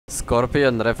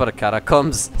Scorpion River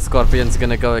Catacombs. Scorpion's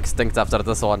gonna go extinct after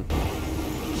this one.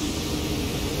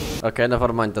 Okay,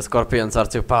 never mind. The scorpions are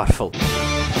too powerful.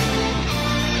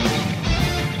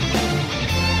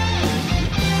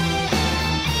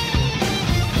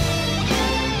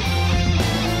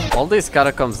 All these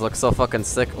catacombs look so fucking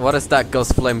sick. What is that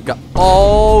ghost flame?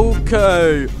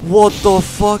 Okay. What the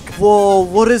fuck? Whoa,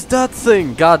 what is that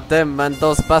thing? God damn, man.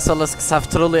 Those basilisks have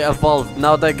truly evolved.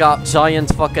 Now they got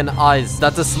giant fucking eyes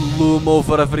that just loom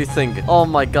over everything. Oh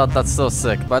my god, that's so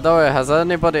sick. By the way, has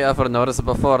anybody ever noticed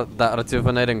before that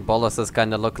rejuvenating boluses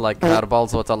kind of look like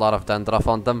hairballs with a lot of dandruff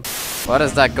on them? What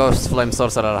is that ghost flame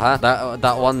sorcerer, huh?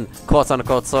 That one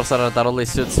quote-unquote sorcerer that only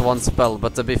shoots one spell,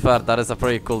 but to be fair, that is a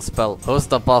pretty cool spell. Who's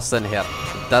the boss in here?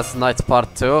 Death Knight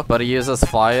Part 2, but he uses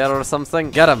fire or something?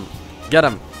 Get him! Get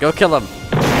him! Go kill him!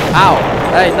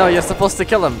 Ow! Hey, no, you're supposed to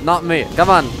kill him, not me.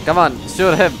 Come on, come on,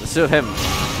 shoot him, shoot him.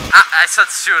 I said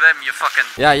shoot him, you fucking...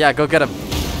 Yeah, go get him.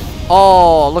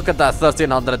 Oh, look at that,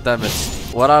 1300 damage.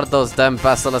 What are those damn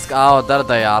basilisks? Oh, there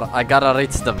they are. I gotta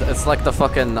reach them. It's like the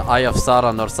fucking Eye of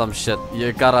Sauron or some shit.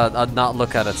 You gotta not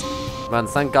look at it. Man,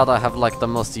 thank god I have like the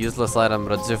most useless item,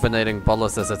 rejuvenating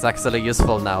boluses. It's actually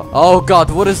useful now. Oh god,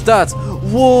 what is that?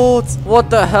 What? What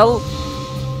the hell?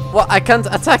 What? I can't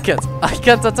attack it. I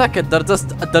can't attack it. They're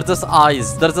just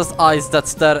eyes. They're just eyes that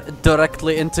stare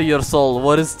directly into your soul.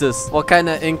 What is this? What kind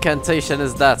of incantation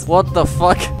is that? What the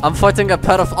fuck? I'm fighting a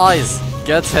pair of eyes.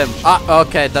 Get him. Ah,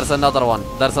 okay, there's another one.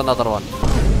 There's another one.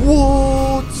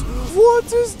 What?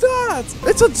 What is that?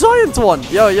 It's a giant one.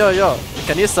 Yo.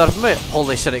 Can you serve me?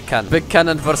 Holy shit, it can. Big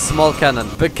cannon versus small cannon.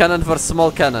 Big cannon versus small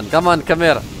cannon. Come on, come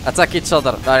here. Attack each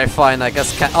other. Alright, fine, I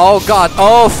guess oh god.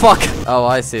 Oh fuck. Oh,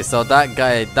 I see. So that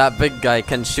guy, that big guy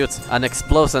can shoot an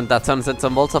explosion that turns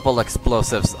into multiple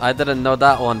explosives. I didn't know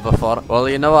that one before. Well,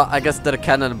 you know what? I guess they're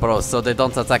cannon bros, so they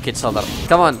don't attack each other.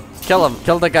 Come on, kill him.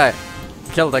 Kill the guy.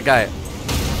 Kill the guy.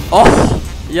 Oh!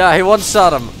 Yeah, he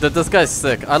one-shot him. Dude, this guy's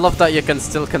sick. I love that you can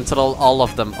still control all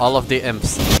of them. All of the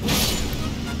imps.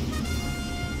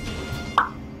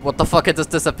 What the fuck? It just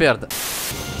disappeared.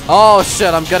 Oh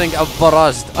shit, I'm getting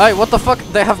barraged. Hey, what the fuck?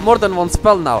 They have more than one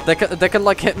spell now. They can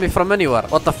like hit me from anywhere.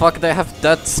 What the fuck? They have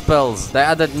death spells. They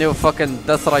added new fucking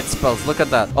death right spells. Look at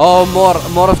that. Oh,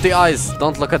 more of the eyes.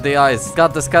 Don't look at the eyes.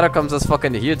 God, this catacombs is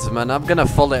fucking huge, man. I'm gonna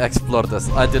fully explore this.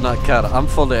 I do not care. I'm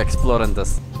fully exploring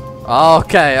this.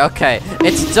 Okay.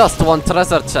 It's just one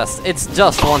treasure chest. It's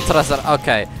just one treasure.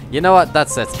 Okay. You know what?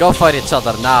 That's it. Go fight each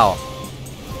other now.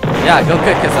 Yeah, go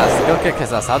kick his ass. Go kick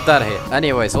his ass. How dare he?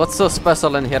 Anyways, what's so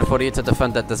special in here for you to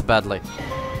defend it this badly?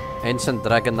 Ancient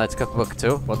Dragon Knight's Cookbook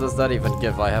 2? What does that even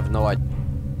give? I have no idea.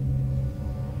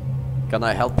 Can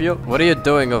I help you? What are you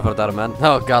doing over there, man?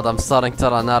 Oh god, I'm starting to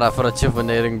run out of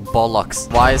rejuvenating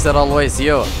bollocks. Why is it always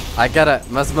you? I get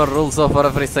it. Mesmer rules over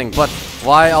everything, but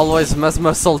why always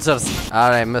Mesmer soldiers?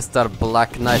 Alright, Mr.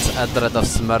 Black Knight Edred of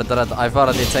Smurdred. I've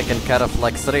already taken care of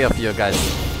like 3 of you guys.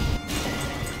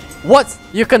 What?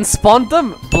 You can spawn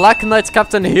them? Black Knight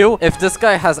Captain Hugh? If this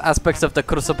guy has aspects of the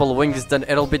Crucible wings, then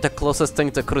it'll be the closest thing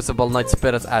to Crucible Knight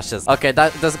Spirit ashes. Okay,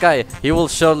 this guy, he will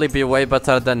surely be way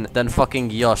better than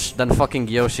fucking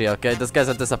Yoshi, okay? This guy's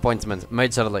a disappointment.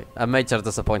 Majorly. A major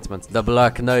disappointment. The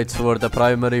Black Knights were the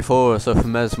primary force of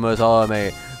Mesmer's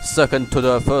army. Second to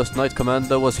the first Knight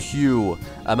Commander was Hugh,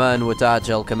 a man with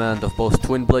agile command of both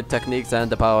twin blade techniques and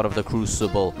the power of the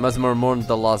Crucible. Mesmer mourned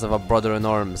the loss of a brother in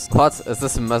arms. What? Is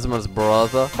this Mesmer's brother?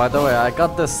 By the way, I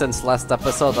got this since last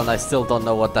episode and I still don't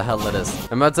know what the hell it is.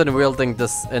 Imagine wielding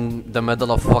this in the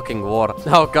middle of fucking war.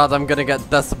 Oh god, I'm gonna get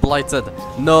death blighted.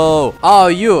 No. Oh,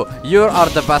 you are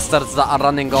the bastards that are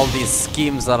running all these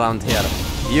schemes around here.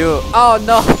 You. Oh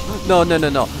no. No.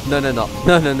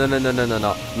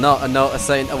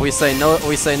 We say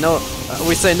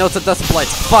no to death blight.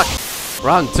 Fuck.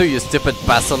 Round 2, you stupid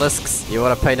basilisks. You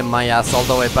were a pain in my ass all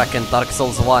the way back in Dark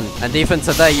Souls 1. And even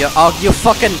today, you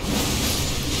fucking...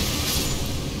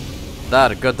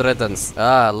 There, good riddance.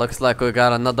 Looks like we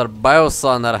got another boss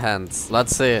on our hands.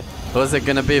 Let's see. Who's it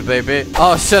gonna be, baby?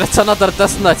 Oh shit, it's another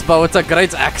Death Knight, but with a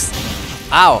great axe.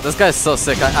 Ow, this guy's so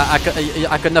sick.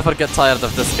 I could never get tired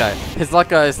of this guy. He's like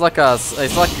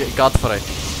Godfrey.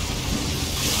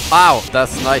 Ow,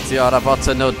 Death Knight, you are about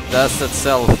to know death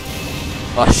itself.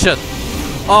 Oh shit.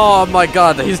 Oh my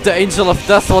god, he's the angel of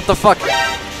death. What the fuck?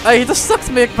 Hey, he just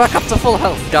sucked me back up to full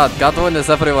health. God, Godwin is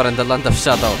everywhere in the land of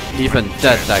shadow. Even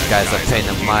dead, that guy's a pain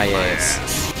in my ass.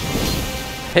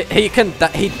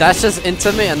 He dashes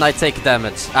into me and I take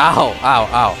damage.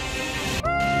 Ow.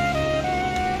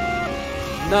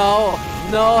 No,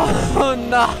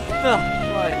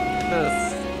 like this.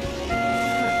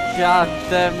 God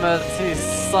damn it, he's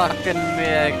sucking me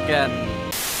again.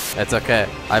 It's okay.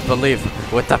 I believe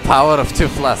with the power of 2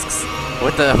 flasks.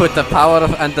 With the power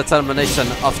of and determination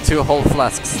of 2 whole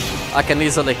flasks, I can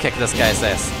easily kick this guy's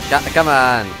ass. Come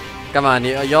on. Come on,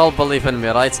 you all believe in me,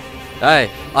 right?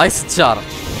 Hey, ice jar.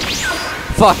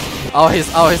 Fuck. Oh,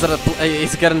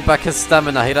 he's getting back his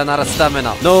stamina. He ran out of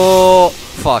stamina. No.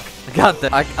 Fuck. God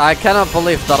damn. I cannot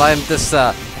believe that I am this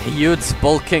huge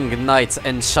bulking knight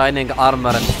in shining armor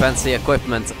and fancy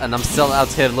equipment, and I'm still out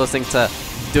here losing to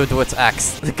dude with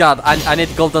axe. God, I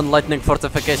need golden lightning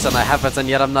fortification. I have it and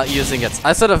yet I'm not using it.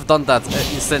 I should have done that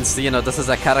since, you know, this is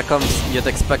a catacombs. You'd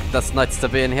expect the knights to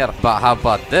be in here. But how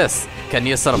about this? Can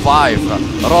you survive?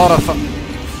 Roar of...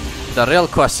 The real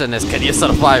question is, can you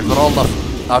survive roll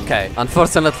of... Okay,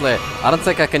 unfortunately, I don't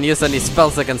think I can use any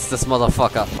spells against this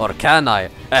motherfucker. Or can I?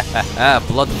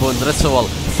 Blood boon ritual.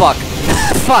 Fuck.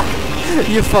 Fuck.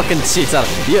 You fucking cheater.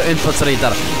 You input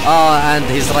reader. Oh, and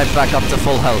he's right back up to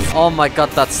full health. Oh my god,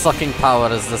 that sucking power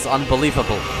is this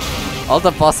unbelievable. All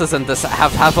the bosses in this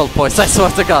have health points, I swear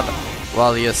to god.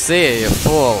 Well, you see, you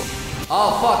fool.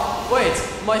 Oh fuck,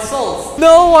 wait, my souls.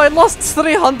 No, I lost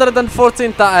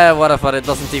 314 whatever, it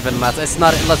doesn't even matter. It's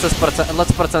not,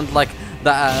 let's pretend like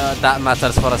that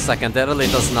matters for a second. It really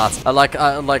does not.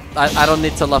 I don't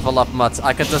need to level up much.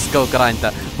 I could just go grind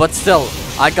that. But still,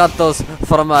 I got those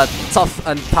from a tough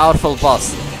and powerful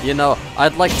boss. You know,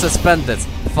 I'd like to spend it.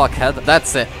 Fuckhead.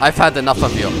 That's it. I've had enough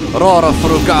of you. Roar of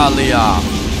Frugalia.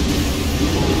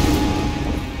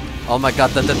 Oh my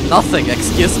god, that did nothing.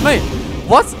 Excuse me?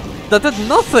 What? That did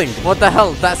nothing. What the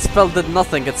hell? That spell did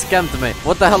nothing. It scammed me.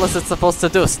 What the hell is it supposed to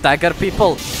do? Stagger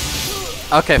people?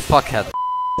 Okay, fuckhead.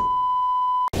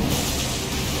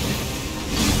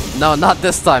 No, not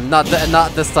this time. Not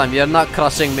this time. You're not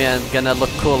crushing me and gonna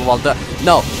look cool while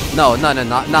No,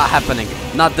 not happening.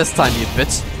 Not this time, you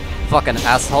bitch. Fucking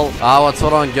asshole. Ah, what's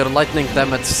wrong? Your lightning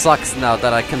damage sucks now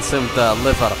that I consumed the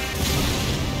liver.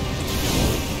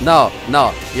 No.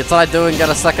 You try doing it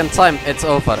a second time, it's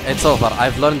over. It's over.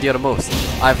 I've learned your moves.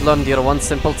 I've learned your one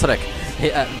simple trick.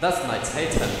 Death Knights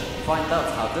hate him. Find out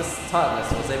how this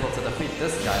tireless was able to defeat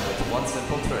this guy with one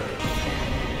simple trick.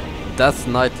 Death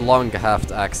Knight long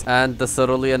haft axe and the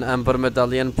Cerulean Ember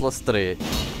Medallion +3.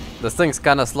 This thing's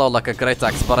kinda slow like a great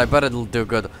axe, but I bet it'll do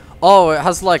good. Oh, it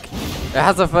has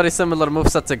a very similar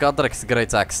moveset to Godric's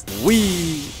great axe.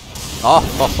 Wee!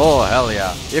 Oh, hell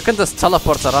yeah. You can just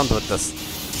teleport around with this.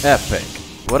 Epic.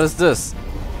 What is this?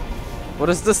 What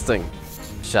is this thing?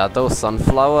 Shadow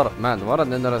Sunflower? Man, what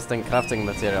an interesting crafting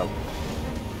material.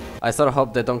 I sort of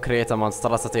hope they don't create a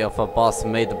monstrosity of a boss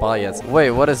made by it.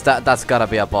 Wait, what is that? That's gotta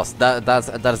be a boss.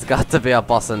 There's got to be a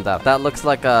boss in there. That looks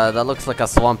like a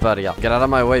swamp area. Get out of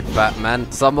my way,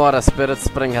 Batman. Somewhere a spirit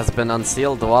spring has been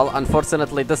unsealed. Well,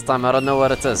 unfortunately this time I don't know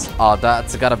where it is. Oh,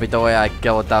 that's gotta be the way I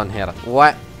go down here.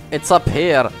 What? It's up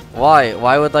here. Why?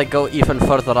 Why would I go even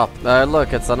further up?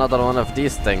 Look, it's another one of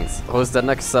these things. Who's the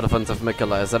next servant of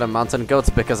Miquella? Is it a mountain goat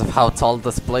because of how tall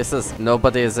this place is?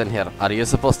 Nobody is in here. Are you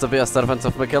supposed to be a servant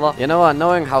of Miquella? You know what?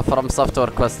 Knowing how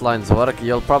FromSoftWare quest lines work,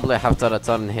 you'll probably have to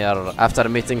return here after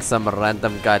meeting some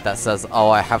random guy that says, oh,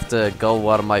 I have to go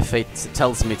where my fate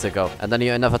tells me to go. And then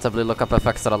you inevitably look up a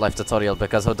extra life tutorial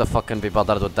because who the fuck can be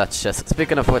bothered with that shit?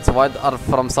 Speaking of which, why are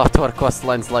FromSoftWare quest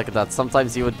lines like that?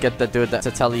 Sometimes you would get the dude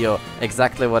to tell you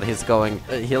exactly where he's going.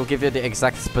 He'll give you the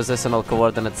exact positional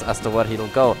coordinates as to where he'll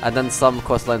go, and then some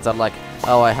quest lines are like,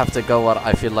 oh, I have to go where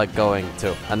I feel like going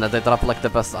to, and then they drop like the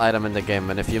best item in the game,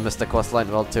 and if you miss the quest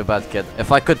line, well, too bad, kid.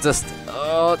 If I could just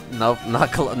no,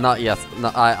 not yet.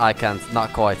 No, I can't,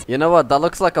 not quite. You know what, that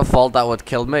looks like a fall that would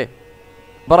kill me,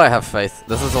 but I have faith.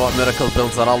 This is what miracle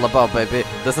builds are all about, baby.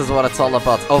 This is what it's all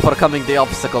about, overcoming the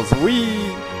obstacles.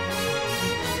 Whee!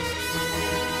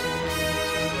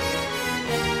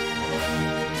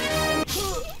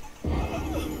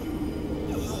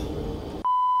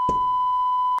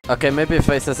 Okay, maybe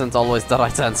face isn't always the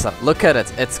right answer. Look at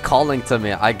it, it's calling to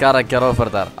me. I gotta get over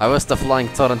there. I wish the flying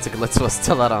torrent glitch was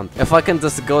still around. If I can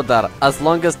just go there, as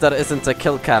long as there isn't a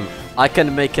kill cam, I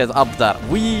can make it up there.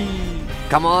 Whee!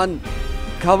 Come on!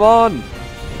 Come on!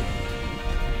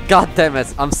 God damn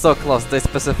it, I'm so close. They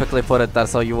specifically put it there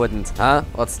so you wouldn't. Huh?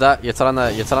 What's that? You're trying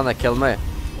to kill me?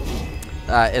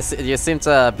 You seem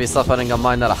to be suffering a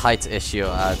minor height issue.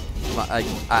 I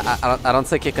don't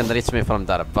think you can reach me from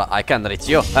there, but I can reach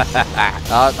you.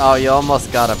 Oh, you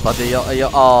almost got it, buddy.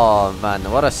 Oh man,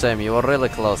 what a shame. You were really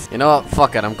close. You know what?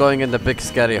 Fuck it. I'm going in the big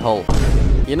scary hole.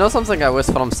 You know something I wish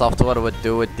FromSoftWare would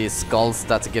do with these skulls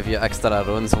that give you extra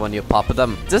runes when you pop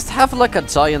them? Just have like a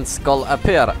giant skull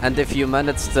appear, and if you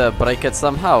manage to break it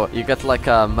somehow, you get like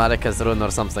a Marika's rune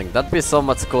or something. That'd be so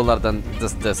much cooler than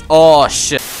this. Oh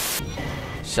shit.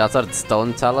 Shattered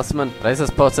stone talisman. Raises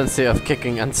potency of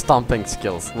kicking and stomping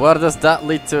skills. Where does that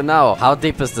lead to now? How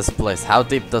deep is this place? How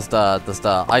deep does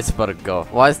the iceberg go?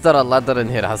 Why is there a ladder in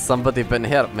here? Has somebody been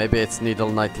here? Maybe it's Needle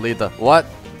Knight Leader. What?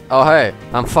 Oh hey,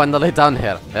 I'm finally down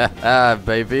here.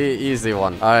 Baby, easy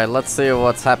one. Alright, let's see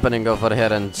what's happening over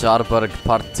here in Jarburg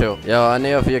Part 2. Yo,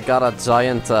 any of you got a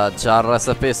giant jar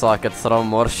recipe so I could throw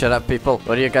more shit at people?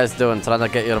 What are you guys doing? Trying to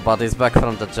get your bodies back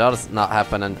from the jars? Not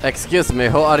happening. Excuse me,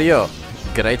 who are you?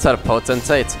 Greater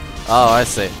Potentate. Oh, I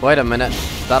see. Wait a minute.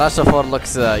 That Ashafor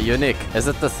looks unique. Is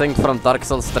it the thing from Dark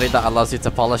Souls 3 that allows you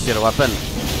to polish your weapon?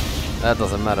 That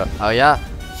doesn't matter. Oh yeah?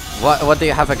 What do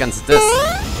you have against this?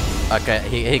 Okay,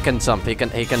 he can jump. He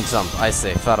can jump. I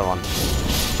see. Fair one.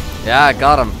 Yeah, I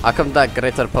got him. How come that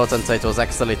Greater Potentate was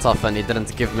actually tough and he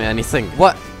didn't give me anything?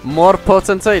 What? More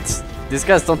potentates? These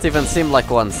guys don't even seem like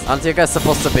ones. Aren't you guys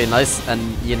supposed to be nice and,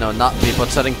 you know, not be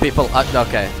butchering people?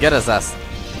 Okay, get his ass.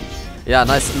 Yeah,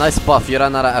 nice buff. You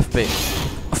ran out of FP.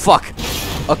 Fuck.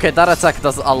 Okay, that attack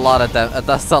does a lot of damage.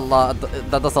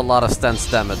 That does a lot of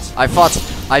stance damage. I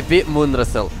beat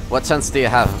Moonrithil. What chance do you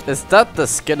have? Is that the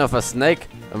skin of a snake?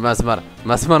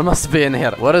 Mesmer must be in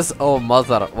here. What is Oh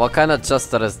Mother? What kind of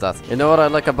jester is that? You know what I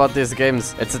like about these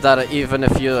games? It's that even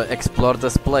if you explore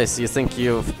this place, you think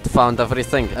you've found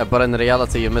everything, but in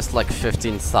reality you missed like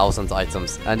 15,000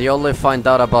 items. And you only find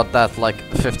out about that like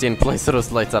 15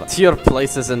 playthroughs later. Your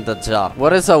place is in the jar.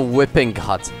 What is a whipping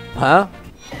hut? Huh?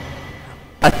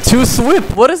 A tooth whip?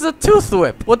 What is a tooth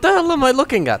whip? What the hell am I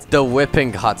looking at? The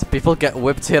whipping hut. People get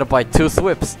whipped here by tooth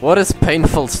whips. What is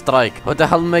painful strike? What the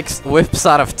hell makes whips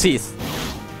out of teeth?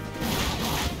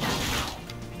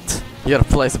 Your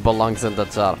place belongs in the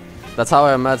jar. That's how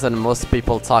I imagine most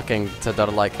people talking to their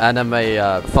like anime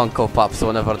Funko Pops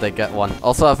whenever they get one.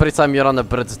 Also, every time you're on the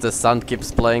bridge, the sound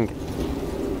keeps playing.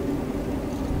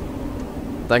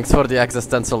 Thanks for the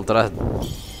existential dread.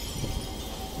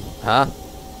 Huh?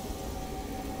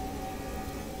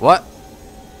 What?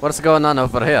 What's going on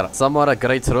over here? Somewhere a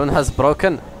great rune has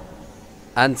broken?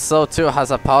 And so too has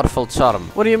a powerful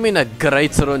charm. What do you mean a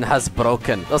great rune has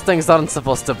broken? Those things aren't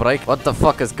supposed to break. What the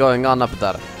fuck is going on up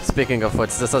there? Speaking of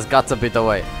which, this has got to be the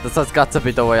way. This has got to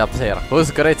be the way up here. Whose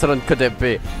great rune could it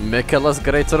be? Mikela's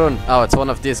great rune? Oh, it's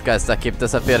one of these guys that keep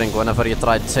disappearing whenever you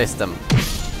try to chase them.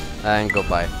 And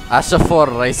goodbye.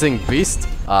 Ashafor Racing Beast?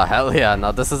 Ah, hell yeah.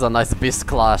 Now this is a nice beast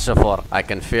claw Ashafor. I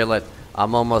can feel it.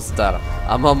 I'm almost there.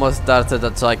 I'm almost there to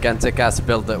the gigantic ass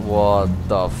building. What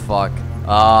the fuck?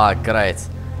 Ah, great.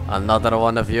 Another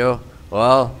one of you?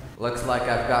 Well, looks like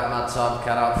I've got my job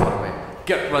cut out for me.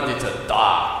 Get ready to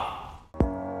die.